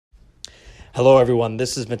Hello, everyone.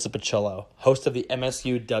 This is Vincent Pacillo, host of the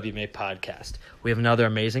MSU Alumni podcast. We have another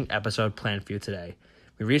amazing episode planned for you today.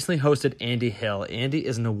 We recently hosted Andy Hill. Andy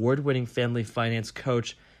is an award-winning family finance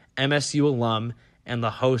coach, MSU alum, and the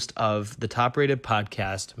host of the top-rated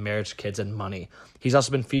podcast, Marriage, Kids, and Money. He's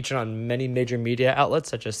also been featured on many major media outlets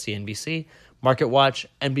such as CNBC, MarketWatch,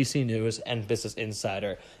 NBC News, and Business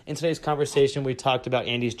Insider. In today's conversation, we talked about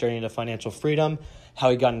Andy's journey into financial freedom, how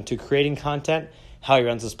he got into creating content, how he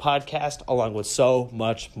runs his podcast, along with so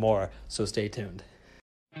much more. So stay tuned.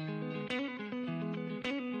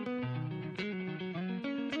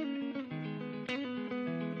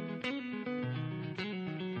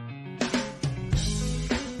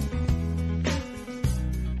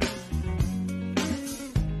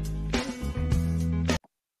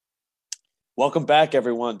 Welcome back,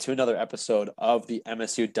 everyone, to another episode of the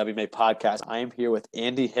MSU Alumni podcast. I am here with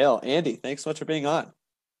Andy Hill. Andy, thanks so much for being on.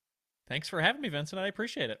 Thanks for having me, Vincent. I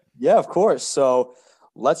appreciate it. Yeah, of course. So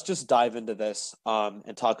let's just dive into this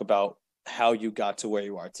and talk about how you got to where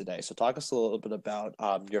you are today. So talk us a little bit about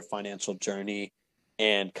your financial journey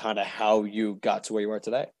and kind of how you got to where you are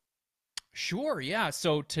today. Sure, yeah.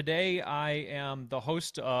 So today I am the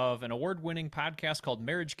host of an award-winning podcast called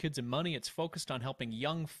Marriage, Kids, and Money. It's focused on helping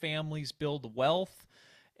young families build wealth.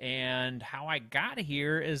 And how I got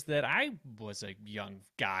here is that I was a young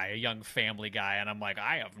guy, a young family guy, and I'm like,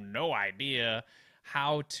 I have no idea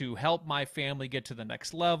how to help my family get to the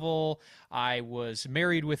next level. I was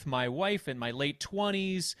married with my wife in my late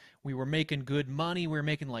 20s. We were making good money. We were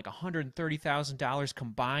making like $130,000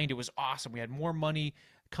 combined. It was awesome. We had more money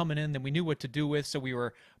coming in than we knew what to do with, so we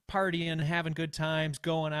were partying, having good times,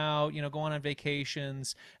 going out, going on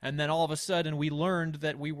vacations. And then all of a sudden we learned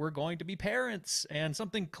that we were going to be parents, and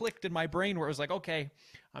something clicked in my brain where it was like, okay,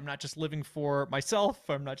 I'm not just living for myself.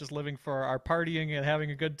 I'm not just living for our partying and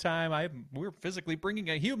having a good time. We're physically bringing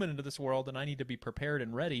a human into this world, and I need to be prepared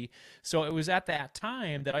and ready. So it was at that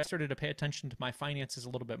time that I started to pay attention to my finances a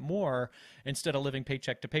little bit more. Instead of living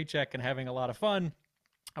paycheck to paycheck and having a lot of fun,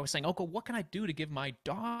 I was saying, okay, what can I do to give my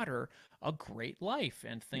daughter a great life?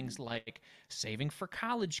 And things like saving for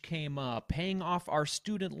college came up, paying off our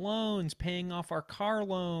student loans, paying off our car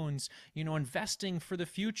loans, investing for the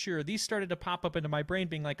future. These started to pop up into my brain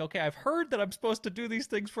being like, okay, I've heard that I'm supposed to do these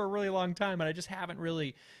things for a really long time, and I just haven't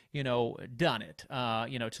really, done it,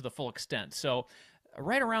 to the full extent. So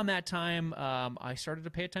right around that time, I started to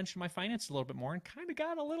pay attention to my finances a little bit more and kind of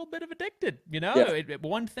got a little bit of addicted.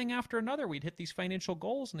 One thing after another, we'd hit these financial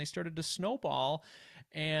goals and they started to snowball.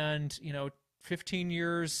 And, 15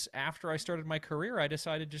 years after I started my career, I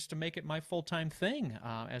decided just to make it my full-time thing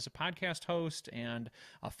as a podcast host and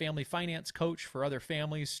a family finance coach for other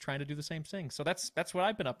families trying to do the same thing. So that's what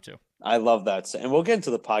I've been up to. I love that. And we'll get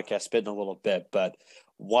into the podcast bit in a little bit, but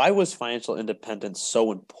why was financial independence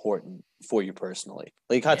so important for you personally?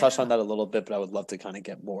 Like you kind of touched on that a little bit, but I would love to kind of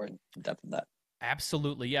get more in depth in that.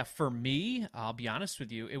 Absolutely. Yeah. For me, I'll be honest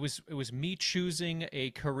with you, it was me choosing a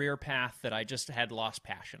career path that I just had lost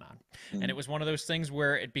passion on. And it was one of those things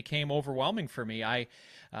where it became overwhelming for me. I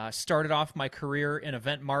started off my career in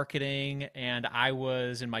event marketing, and I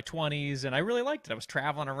was in my 20s, and I really liked it. I was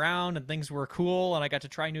traveling around and things were cool, and I got to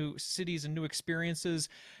try new cities and new experiences.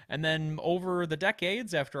 And then over the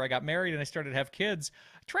decades after I got married and I started to have kids,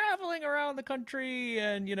 traveling around the country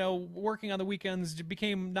and, working on the weekends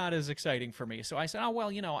became not as exciting for me. So I said, oh, well,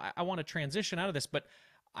 I want to transition out of this, but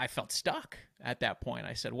I felt stuck at that point.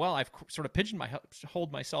 I said, well, I've sort of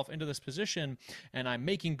pigeonholed myself into this position and I'm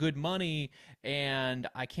making good money and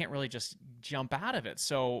I can't really just jump out of it.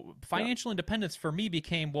 So financial independence for me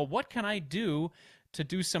became, well, what can I do to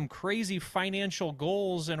do some crazy financial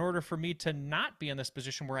goals in order for me to not be in this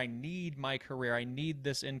position where I need my career, I need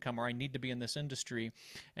this income, or I need to be in this industry.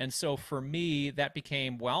 And so for me, that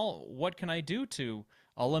became, well, what can I do to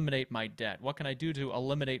eliminate my debt? What can I do to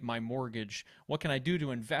eliminate my mortgage? What can I do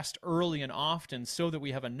to invest early and often so that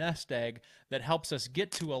we have a nest egg that helps us get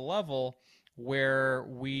to a level where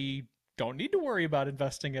we don't need to worry about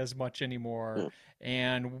investing as much anymore?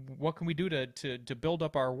 And what can we do to build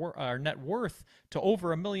up our net worth to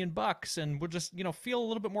over $1 million, and we'll just feel a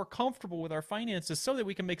little bit more comfortable with our finances so that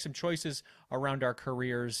we can make some choices around our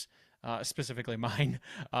careers, specifically mine,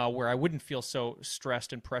 where I wouldn't feel so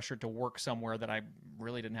stressed and pressured to work somewhere that I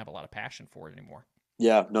really didn't have a lot of passion for it anymore.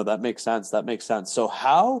 Yeah, no, that makes sense. So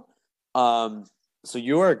how so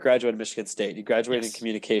you are a graduate of Michigan State. You graduated in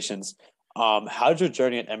communications. How did your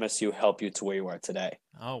journey at MSU help you to where you are today?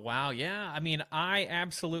 Oh, wow. Yeah. I mean, I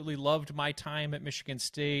absolutely loved my time at Michigan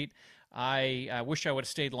State. I wish I would have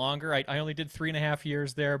stayed longer. I only did 3.5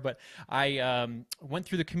 years there, but I went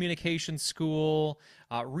through the communications school,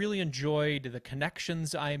 really enjoyed the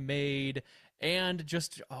connections I made, and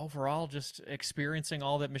just overall just experiencing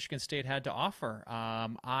all that Michigan State had to offer.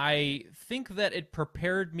 I think that it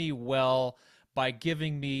prepared me well by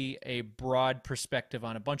giving me a broad perspective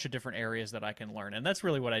on a bunch of different areas that I can learn. And that's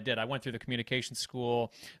really what I did. I went through the communication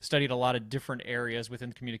school, studied a lot of different areas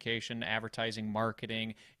within communication, advertising,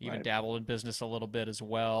 marketing, even dabbled in business a little bit as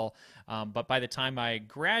well. But by the time I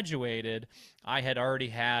graduated, I had already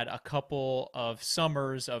had a couple of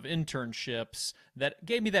summers of internships that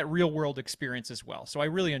gave me that real world experience as well. So I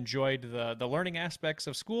really enjoyed the learning aspects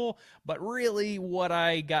of school, but really what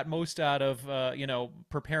I got most out of,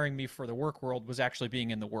 preparing me for the work world was actually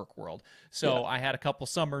being in the work world. So I had a couple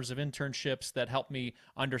summers of internships that helped me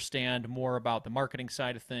understand more about the marketing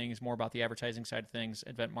side of things, more about the advertising side of things,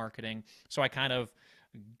 event marketing. So I kind of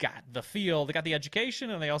got the feel, they got the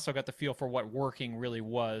education, and they also got the feel for what working really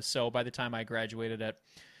was. So by the time I graduated at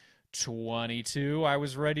 22, I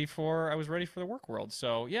was ready for the work world.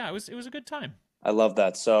 So yeah, it was a good time. I love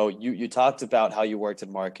that. So you talked about how you worked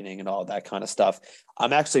in marketing and all that kind of stuff.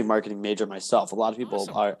 I'm actually a marketing major myself. A lot of people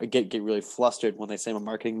Awesome. get really flustered when they say I'm a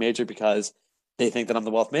marketing major because they think that I'm the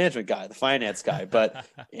wealth management guy, the finance guy. But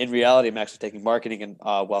in reality, I'm actually taking marketing and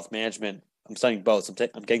wealth management. I'm studying both. So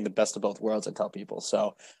I'm getting the best of both worlds, I tell people.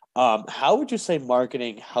 So how would you say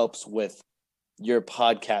marketing helps with your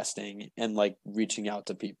podcasting and like reaching out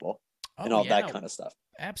to people and Oh all that yeah, kind of stuff?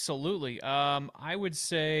 absolutely. I would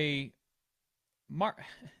say mar-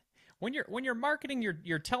 when you're marketing,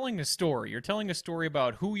 you're telling a story. You're telling a story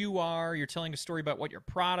about who you are. You're telling a story about what your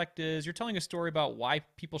product is. You're telling a story about why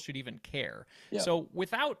people should even care. Yeah. So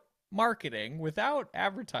without marketing, without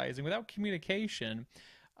advertising, without communication,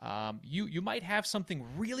 you might have something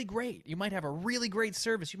really great. You might have a really great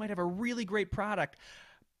service. You might have a really great product,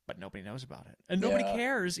 but nobody knows about it, and nobody Yeah.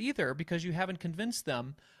 cares either because you haven't convinced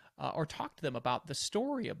them or talked to them about the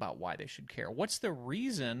story about why they should care. What's the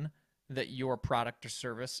reason that your product or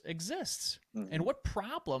service exists? And Mhm. what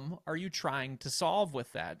problem are you trying to solve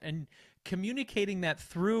with that? And communicating that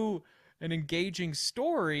through an engaging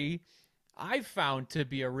story, I've found to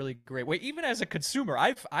be a really great way. Even as a consumer,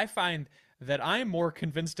 I find that I'm more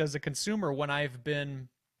convinced as a consumer when I've been,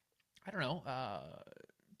 I don't know,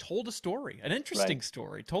 told a story, an Right. interesting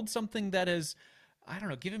story, told something that has, I don't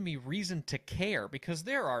know, given me reason to care, because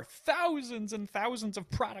there are thousands and thousands of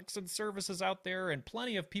products and services out there and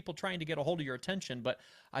plenty of people trying to get a hold of your attention. But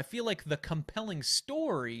I feel like the compelling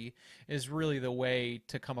story is really the way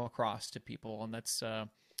to come across to people. And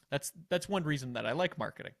that's one reason that I like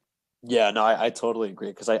marketing. Yeah, no, I totally agree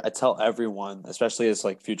because I tell everyone, especially as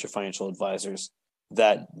like future financial advisors,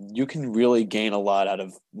 that you can really gain a lot out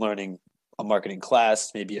of learning a marketing class,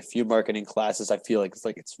 maybe a few marketing classes. I feel like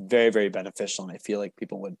it's very, very beneficial, and I feel like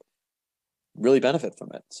people would really benefit from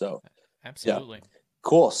it. So, yeah, Absolutely.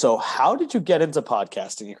 cool. So, how did you get into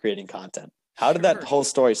podcasting and creating content? How did that Sure. whole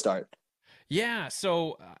story start? Yeah,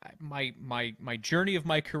 so my journey of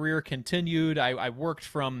my career continued. I worked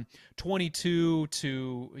from 22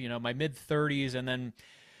 to my mid 30s, and then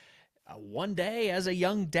one day as a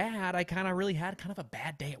young dad, I kind of really had kind of a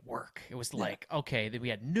bad day at work. It was Yeah, like, okay, we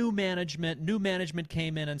had new management. New management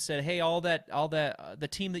came in and said, hey, all that the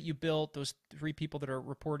team that you built, those three people that are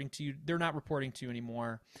reporting to you, they're not reporting to you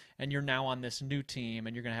anymore, and you're now on this new team,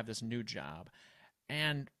 and you're gonna have this new job.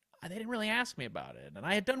 And they didn't really ask me about it. And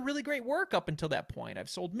I had done really great work up until that point.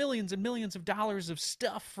 I've sold millions and millions of dollars of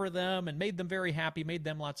stuff for them and made them very happy, made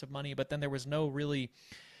them lots of money. But then there was no really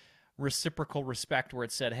reciprocal respect where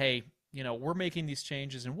it said, hey, we're making these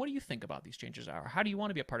changes, and what do you think about these changes? Or how do you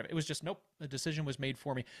want to be a part of it? It was just, nope, the decision was made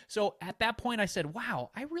for me. So at that point, I said,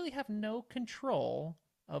 wow, I really have no control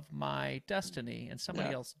of my destiny, and somebody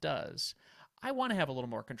yeah. else does. I want to have a little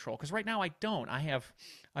more control because right now I don't. I have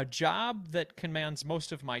a job that commands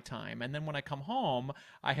most of my time. And then when I come home,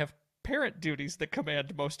 I have parent duties that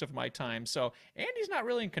command most of my time. So Andy's not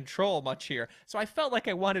really in control much here. So I felt like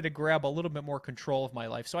I wanted to grab a little bit more control of my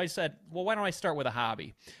life. So I said, well, why don't I start with a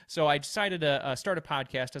hobby? So I decided to start a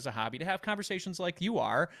podcast as a hobby, to have conversations like you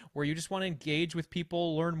are, where you just want to engage with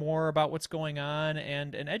people, learn more about what's going on,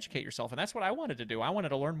 and educate yourself. And that's what I wanted to do. I wanted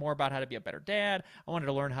to learn more about how to be a better dad. I wanted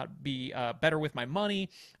to learn how to be better with my money,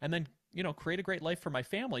 and then create a great life for my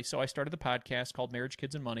family. So I started the podcast called Marriage,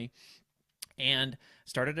 Kids, and Money. and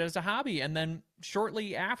started it as a hobby. And then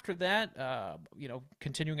shortly after that,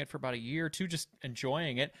 continuing it for about a year or two, just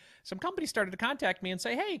enjoying it, some companies started to contact me and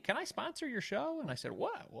say, "Hey, can I sponsor your show?" And I said,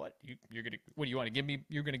 What? You're gonna? What do you want to give me?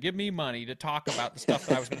 You're gonna give me money to talk about the stuff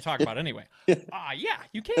that I was going to talk about anyway? Yeah,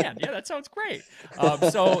 you can. Yeah, that sounds great.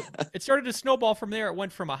 So it started to snowball from there. It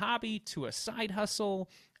went from a hobby to a side hustle,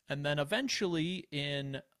 and then eventually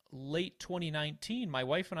in late 2019, my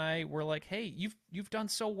wife and I were like, "Hey, you've done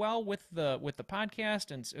so well with the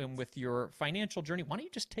podcast and with your financial journey. Why don't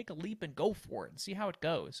you just take a leap and go for it and see how it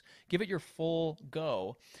goes? Give it your full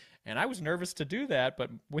go." And I was nervous to do that,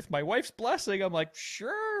 but with my wife's blessing, I'm like,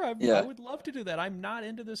 "Sure, I Yeah. would love to do that. I'm not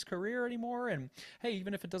into this career anymore, and hey,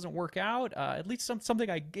 even if it doesn't work out, at least something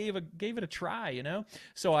I gave it a try, you know."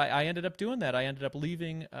 So I ended up doing that. I ended up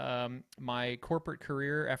leaving my corporate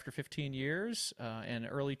career after 15 years in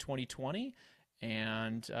early 2020,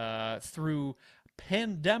 and through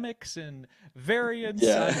pandemics and variants,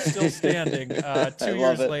 Yeah. I'm still standing. I Two love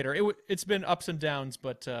years it. later, it's been ups and downs,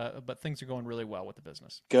 but things are going really well with the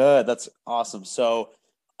business. Good. That's awesome. So,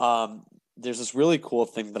 there's this really cool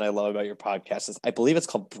thing that I love about your podcast. Is I believe it's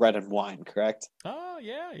called Bread and Wine, correct? Oh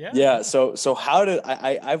yeah, yeah, Yeah. yeah. So how did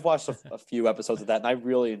I've watched a few episodes of that and I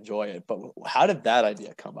really enjoy it. But how did that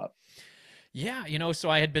idea come up? Yeah, so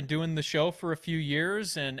I had been doing the show for a few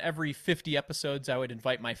years, and every 50 episodes, I would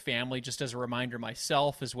invite my family just as a reminder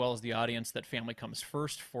myself, as well as the audience, that family comes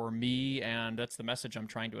first for me, and that's the message I'm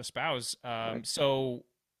trying to espouse. Right. So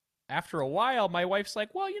after a while, my wife's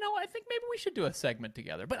like, "Well, I think maybe we should do a segment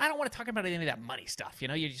together, but I don't want to talk about any of that money stuff. You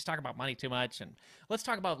just talk about money too much, and let's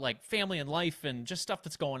talk about like family and life and just stuff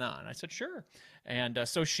that's going on." I said, "Sure." And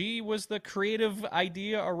so she was the creative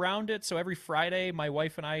idea around it. So every Friday, my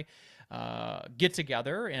wife and I get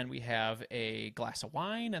together and we have a glass of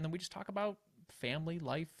wine, and then we just talk about family,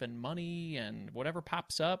 life, and money and whatever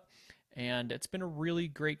pops up. And it's been a really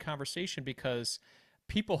great conversation because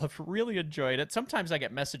people have really enjoyed it. Sometimes I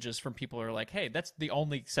get messages from people who are like, "Hey, that's the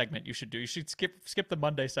only segment you should do. You should skip the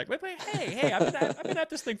Monday segment." But hey, I've been at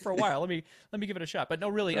this thing for a while. Let me give it a shot. But no,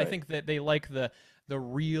 really, I Right. think that they like the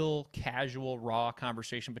real casual raw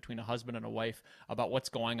conversation between a husband and a wife about what's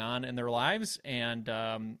going on in their lives, and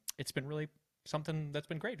it's been really something that's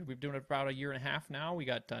been great. We've been doing it about a year and a half now. We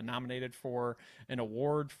got nominated for an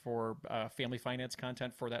award for family finance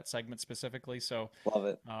content for that segment specifically. So Love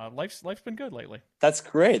it. life's been good lately. That's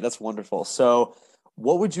great. That's wonderful. So,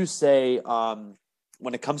 what would you say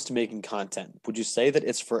when it comes to making content? Would you say that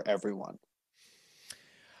it's for everyone?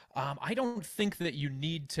 I don't think that you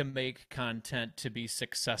need to make content to be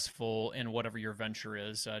successful in whatever your venture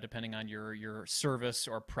is, depending on your service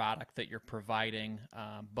or product that you're providing.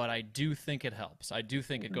 But I do think it helps. I do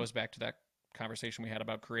think it Mhm. goes back to that conversation we had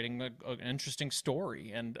about creating an interesting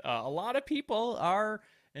story. And a lot of people are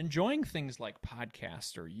enjoying things like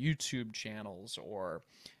podcasts or YouTube channels or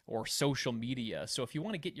social media. So if you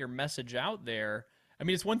want to get your message out there, I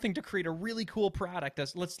mean, it's one thing to create a really cool product.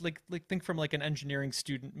 As let's like think from like an engineering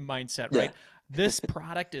student mindset, Yeah. right? This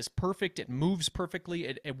product is perfect. It moves perfectly.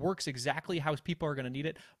 It works exactly how people are going to need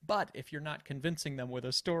it. But if you're not convincing them with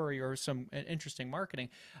a story or some interesting marketing,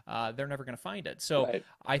 they're never going to find it. So Right.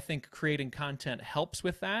 I think creating content helps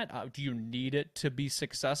with that. Do you need it to be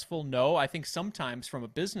successful? No. I think sometimes from a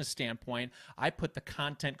business standpoint, I put the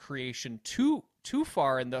content creation too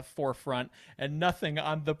far in the forefront and nothing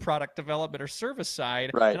on the product development or service side.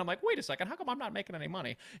 And Right. I'm like, wait a second, how come I'm not making any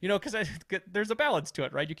money? Because there's a balance to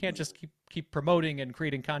it, right? You can't just keep promoting and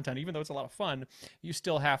creating content, even though it's a lot of fun. You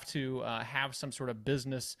still have to have some sort of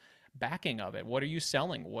business backing of it. What are you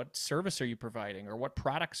selling? What service are you providing? Or what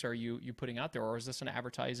products are you putting out there? Or is this an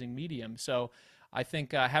advertising medium? So I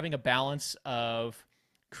think having a balance of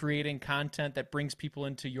creating content that brings people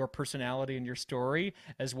into your personality and your story,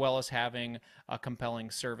 as well as having a compelling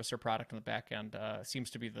service or product on the back end, seems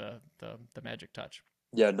to be the magic touch.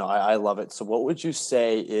 Yeah, no, I love it. So, what would you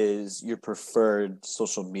say is your preferred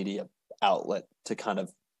social media outlet to kind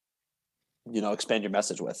of, expand your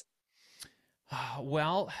message with?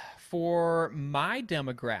 Well, for my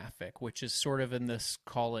demographic, which is sort of in this,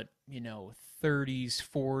 call it, 30s,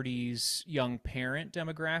 40s young parent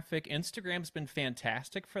demographic, Instagram's been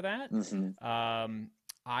fantastic for that. Hmm.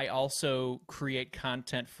 I also create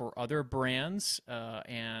content for other brands,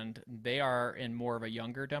 and they are in more of a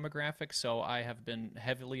younger demographic. So I have been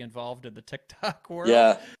heavily involved in the TikTok world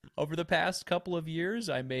Yeah. over the past couple of years.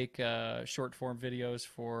 I make short form videos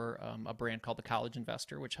for a brand called The College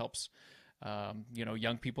Investor, which helps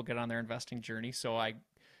young people get on their investing journey. So I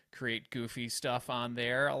create goofy stuff on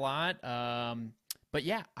there a lot. But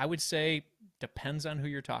yeah, I would say Depends on who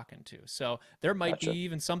you're talking to. So there might be Gotcha.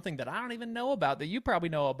 even something that I don't even know about that you probably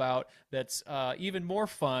know about that's even more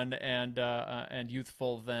fun and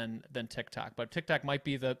youthful than TikTok. But TikTok might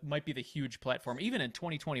be the huge platform. Even in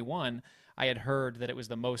 2021, I had heard that it was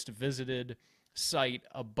the most visited site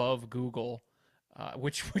above Google,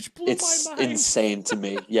 which blew my It's mind. insane to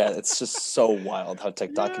me. Yeah, it's just so wild how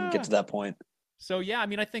TikTok can get Yeah. to that point. So yeah, I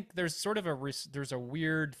mean, I think there's sort of there's a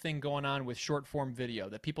weird thing going on with short form video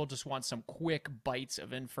that people just want some quick bites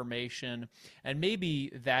of information, and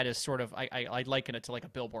maybe that is sort of I liken it to like a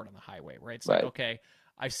billboard on the highway, right? It's like, Right. okay,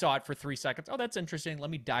 I saw it for 3 seconds. Oh, that's interesting. Let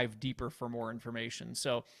me dive deeper for more information.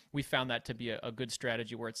 So we found that to be a good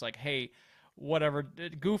strategy where it's like, hey, whatever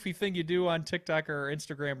goofy thing you do on TikTok or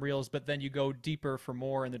Instagram Reels, but then you go deeper for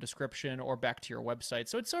more in the description or back to your website.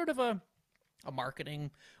 So it's sort of a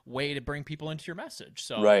marketing way to bring people into your message.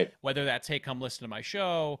 So Right. whether that's, hey, come listen to my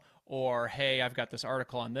show, or hey, I've got this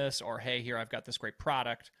article on this, or hey, here I've got this great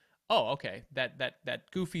product. Oh, okay.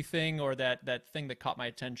 That goofy thing or that thing that caught my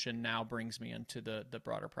attention now brings me into the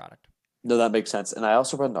broader product. No, that makes sense. And I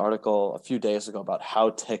also read an article a few days ago about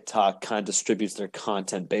how TikTok kind of distributes their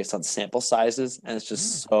content based on sample sizes, and it's Mm,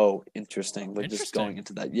 just so interesting. Like just going interesting.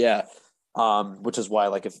 into that, yeah. Which is why,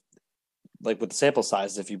 like, if like with the sample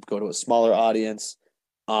sizes, if you go to a smaller audience,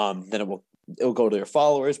 then it'll go to your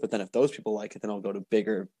followers. But then if those people like it, then it'll go to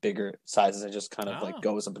bigger sizes. It just kind of like Oh,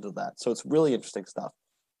 goes up into that. So it's really interesting stuff.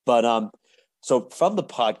 But so from the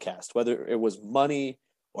podcast, whether it was money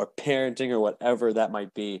or parenting or whatever that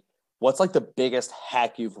might be, what's like the biggest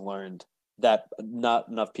hack you've learned that not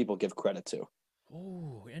enough people give credit to?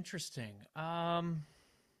 oh, interesting.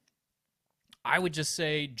 I would just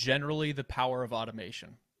say generally the power of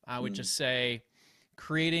automation. I would Mm, just say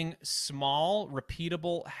creating small,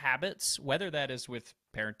 repeatable habits, whether that is with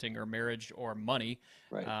parenting or marriage or money.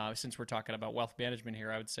 right. Since we're talking about wealth management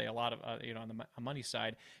here, I would say a lot of, on the money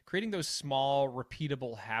side, creating those small,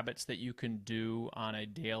 repeatable habits that you can do on a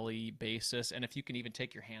daily basis. And if you can even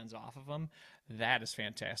take your hands off of them, that is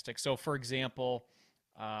fantastic. So, for example,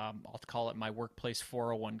 I'll call it my workplace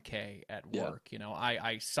 401k at Yeah. work.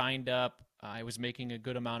 I signed up. I was making a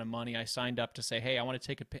good amount of money. I signed up to say, hey, I want to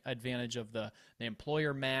take advantage of the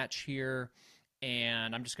employer match here,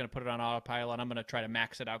 and I'm just going to put it on autopilot. I'm going to try to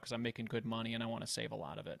max it out because I'm making good money and I want to save a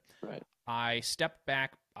lot of it. Right. I stepped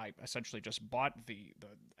back. I essentially just bought the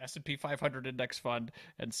S&P 500 index fund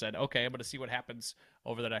and said, okay, I'm going to see what happens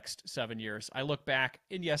over the next 7 years. I look back,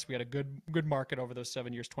 and yes, we had a good market over those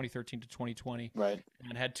 7 years, 2013 to 2020, Right.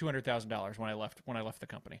 and had $200,000 when I left the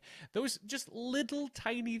company. Those just little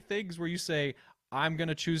tiny things where you say, I'm going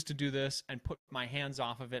to choose to do this and put my hands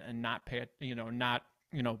off of it and not pay it, not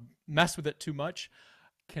mess with it too much,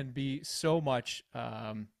 can be so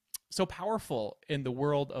powerful in the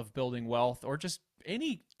world of building wealth or just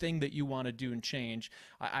anything that you want to do and change.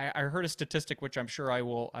 I heard a statistic which I'm sure I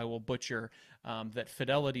will butcher, that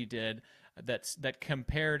Fidelity did, that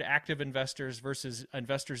compared active investors versus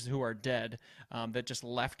investors who are dead, that just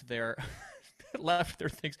left their left their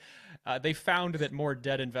things. They found that more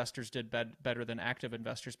dead investors did better than active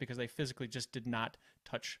investors because they physically just did not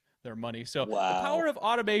touch their money. So the power Wow. of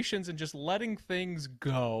automations and just letting things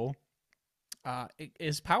go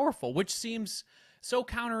is powerful, which seems so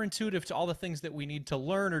counterintuitive to all the things that we need to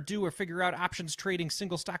learn or do or figure out: options trading,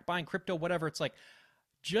 single stock buying, crypto, whatever. It's like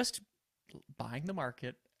just buying the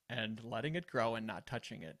market and letting it grow and not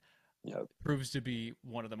touching it Yep. proves to be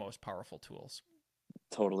one of the most powerful tools.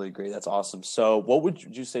 Totally agree. That's awesome. So, what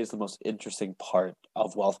would you say is the most interesting part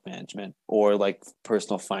of wealth management or like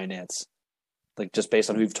personal finance? Like just based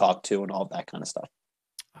on who you've talked to and all that kind of stuff.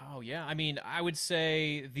 Oh yeah, I mean, I would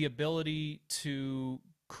say the ability to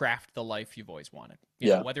craft the life you've always wanted.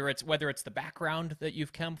 Yeah. Whether it's the background that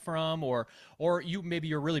you've come from, or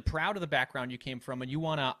you're really proud of the background you came from and you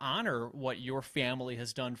want to honor what your family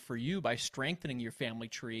has done for you by strengthening your family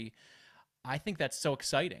tree. I think that's so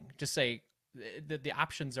exciting. Just say the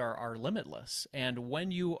options are limitless, and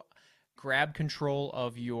when you grab control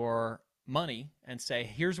of your money and say,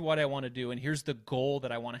 here's what I want to do and here's the goal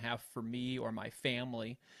that I want to have for me or my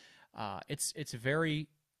family, it's very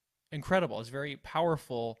incredible. It's very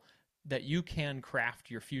powerful that you can craft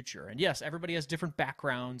your future. And yes, everybody has different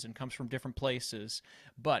backgrounds and comes from different places,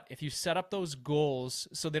 but if you set up those goals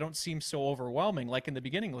so they don't seem so overwhelming, like in the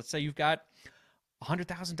beginning, let's say you've got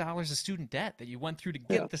 $100,000 of student debt that you went through to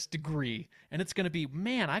Yeah. get this degree, and it's going to be,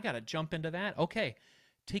 man, I got to jump into that. Okay,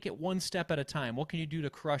 take it one step at a time. What can you do to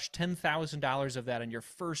crush $10,000 of that in your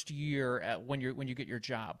first year when you get your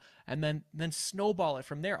job, and then snowball it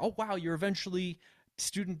from there? Oh wow, you're eventually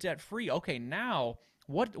student debt free. Okay, now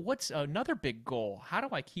what's another big goal? How do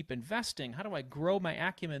I keep investing? How do I grow my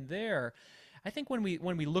acumen there? I think when we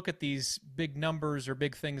look at these big numbers or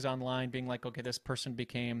big things online, being like, okay, this person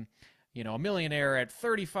became, a millionaire at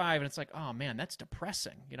 35, and it's like, oh man, that's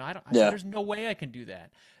depressing. Yeah. There's no way I can do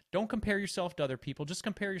that. Don't compare yourself to other people. Just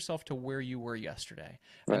compare yourself to where you were yesterday,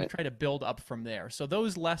 and Right. try to build up from there. So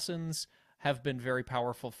those lessons have been very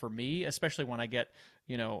powerful for me, especially when I get,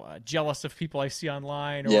 jealous of people I see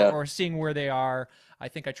online, Yeah. or seeing where they are. I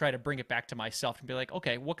think I try to bring it back to myself and be like,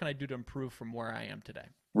 okay, what can I do to improve from where I am today?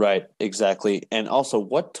 Right. Exactly. And also,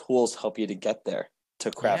 what tools help you to get there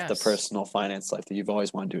to craft the Yes. personal finance life that you've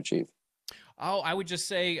always wanted to achieve? Oh, I would just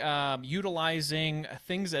say utilizing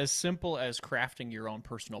things as simple as crafting your own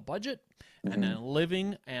personal budget, and Hmm. then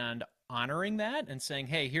living and honoring that and saying,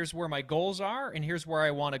 hey, here's where my goals are and here's where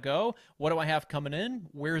I want to go. What do I have coming in?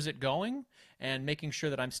 Where is it going? And making sure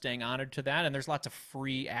that I'm staying honored to that. And there's lots of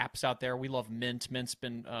free apps out there. We love Mint. Mint's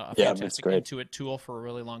been a Yeah, it's fantastic great. Intuit tool for a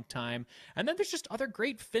really long time. And then there's just other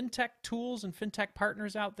great fintech tools and fintech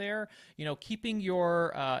partners out there. Keeping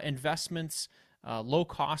your investments low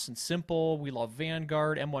cost and simple. We love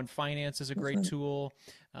Vanguard. M1 Finance is a great Mhm. tool.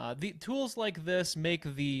 The tools like this make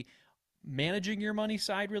the managing your money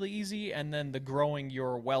side really easy, and then the growing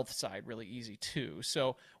your wealth side really easy too.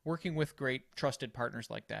 So working with great trusted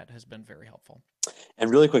partners like that has been very helpful.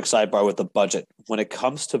 And really quick sidebar with the budget. When it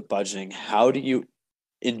comes to budgeting, how do you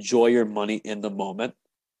enjoy your money in the moment,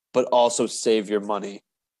 but also save your money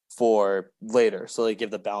for later? So like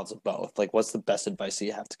give the balance of both. Like what's the best advice that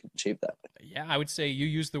you have to achieve that? Yeah, I would say you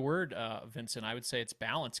use the word, Vincent. I would say it's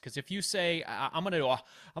balance, because if you say I'm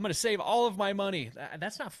gonna save all of my money,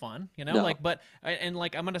 that's not fun, No. Like, and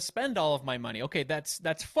like I'm gonna spend all of my money. Okay, that's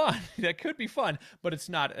fun. That could be fun, but it's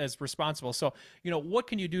not as responsible. So what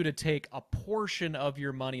can you do to take a portion of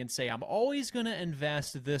your money and say I'm always gonna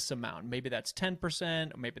invest this amount? Maybe that's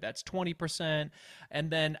 10%, or maybe that's 20%,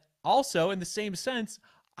 and then also in the same sense,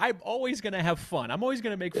 I'm always going to have fun. I'm always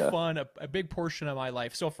going to make Yeah. fun a big portion of my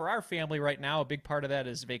life. So for our family right now, a big part of that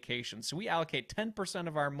is vacation. So we allocate 10%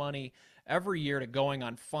 of our money every year to going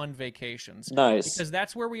on fun vacations, Nice. because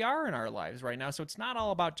that's where we are in our lives right now. So it's not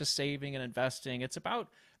all about just saving and investing. It's about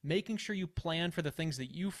making sure you plan for the things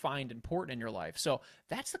that you find important in your life. So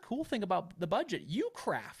that's the cool thing about the budget. You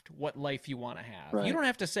craft what life you want to have. You Right. don't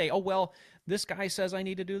have to say, oh, well, this guy says I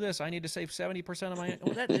need to do this. I need to save 70% of my.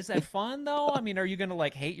 Well, is that fun though? I mean, are you going to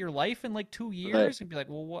like hate your life in like 2 years Right. and be like,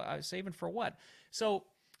 well, what, saving for what? So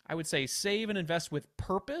I would say save and invest with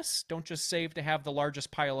purpose. Don't just save to have the largest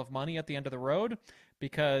pile of money at the end of the road,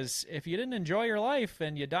 because if you didn't enjoy your life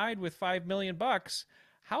and you died with $5 million,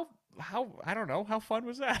 how I don't know, how fun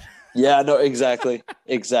was that? Yeah, no, exactly.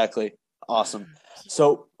 Exactly. Awesome.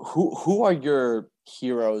 So who are your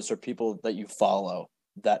heroes or people that you follow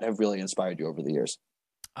that have really inspired you over the years?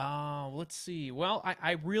 Let's see. Well,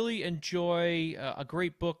 I really enjoy a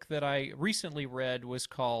great book that I recently read was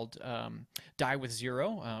called Die with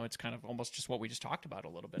Zero. It's kind of almost just what we just talked about a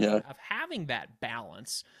little bit Yeah. of having that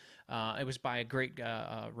balance. It was by a great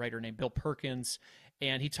writer named Bill Perkins.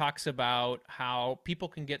 And he talks about how people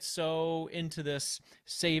can get so into this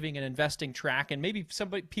saving and investing track, and maybe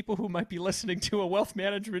people who might be listening to a wealth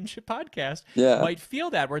management podcast Yeah. might feel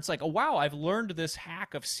that, where it's like, oh wow, I've learned this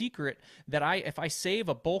hack of secret that if I save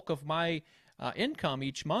a bulk of my income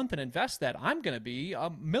each month and invest that, I'm going to be a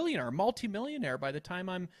millionaire, multimillionaire by the time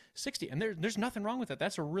I'm 60. And there's nothing wrong with it.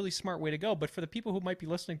 That's a really smart way to go. But for the people who might be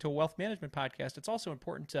listening to a wealth management podcast, it's also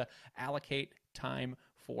important to allocate time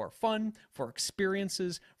for fun, for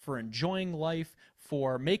experiences, for enjoying life,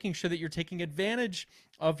 for making sure that you're taking advantage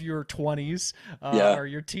of your 20s Yeah. or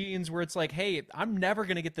your teens, where it's like, hey, I'm never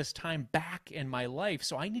going to get this time back in my life.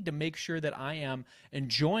 So I need to make sure that I am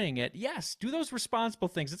enjoying it. Yes, do those responsible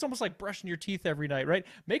things. It's almost like brushing your teeth every night, right?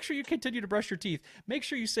 Make sure you continue to brush your teeth. Make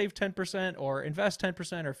sure you save 10% or invest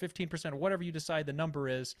 10% or 15% or whatever you decide the number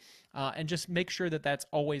is. And just make sure that that's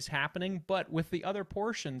always happening. But with the other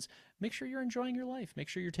portions, make sure you're enjoying your life. Make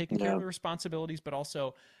sure you're taking care Yeah. of the responsibilities, but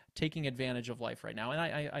also taking advantage of life right now. And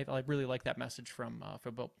I really like that message from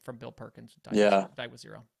Bill Perkins. Yeah. Die with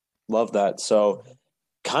Zero. Love that. So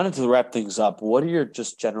kind of to wrap things up, what are your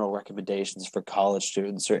just general recommendations for college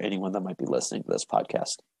students or anyone that might be listening to this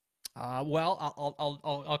podcast? Well,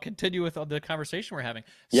 I'll continue with the conversation we're having.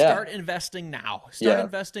 Yeah. Start investing now. Start Yeah.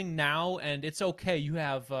 investing now, and it's okay. You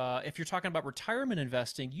have, if you're talking about retirement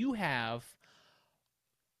investing, you have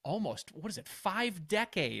almost, what is it, 5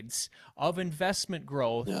 decades of investment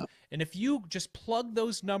growth. Yeah. And if you just plug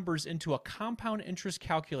those numbers into a compound interest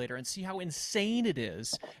calculator and see how insane it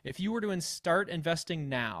is, if you were to start investing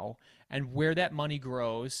now and where that money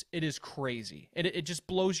grows, it is crazy. It just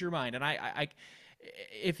blows your mind. And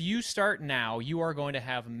if you start now, you are going to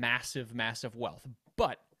have massive, massive wealth.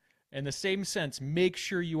 But In the same sense, make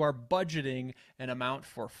sure you are budgeting an amount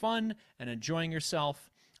for fun and enjoying yourself.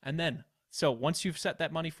 And then, so once you've set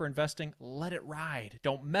that money for investing, let it ride.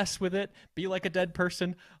 Don't mess with it. Be like a dead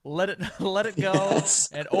person. Let it go. Yes.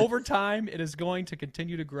 And over time, it is going to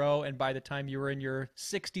continue to grow. And by the time you're in your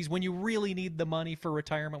 60s, when you really need the money for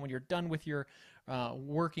retirement, when you're done with your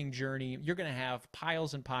working journey, you're going to have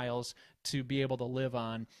piles and piles to be able to live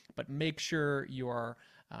on. But make sure you are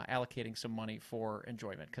allocating some money for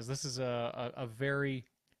enjoyment, because this is a very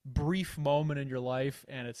brief moment in your life,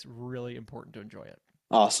 and it's really important to enjoy it.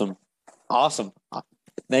 Awesome.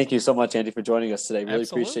 Thank you so much, Andy, for joining us today. Really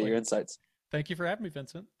Absolutely. appreciate your insights. Thank you for having me,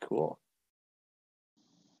 Vincent. Cool.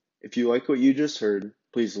 If you like what you just heard,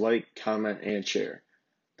 please like, comment, and share.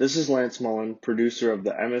 This is Lance Mullen, producer of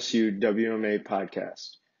the MSU WMA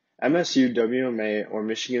podcast. MSU WMA, or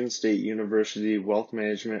Michigan State University Wealth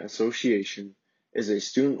Management Association, is a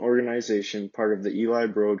student organization part of the Eli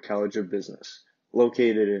Broad College of Business,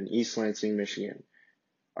 located in East Lansing, Michigan.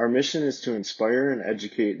 Our mission is to inspire and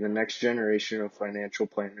educate the next generation of financial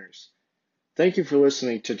planners. Thank you for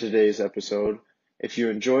listening to today's episode. If you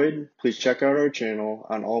enjoyed, please check out our channel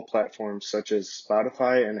on all platforms such as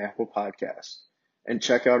Spotify and Apple Podcasts, and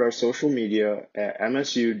check out our social media at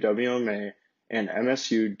MSU WMA and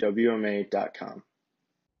msuwma.com.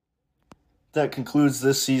 That concludes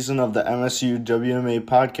this season of the MSU WMA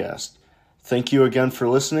podcast. Thank you again for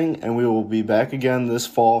listening, and we will be back again this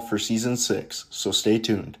fall for Season 6, so stay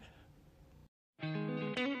tuned.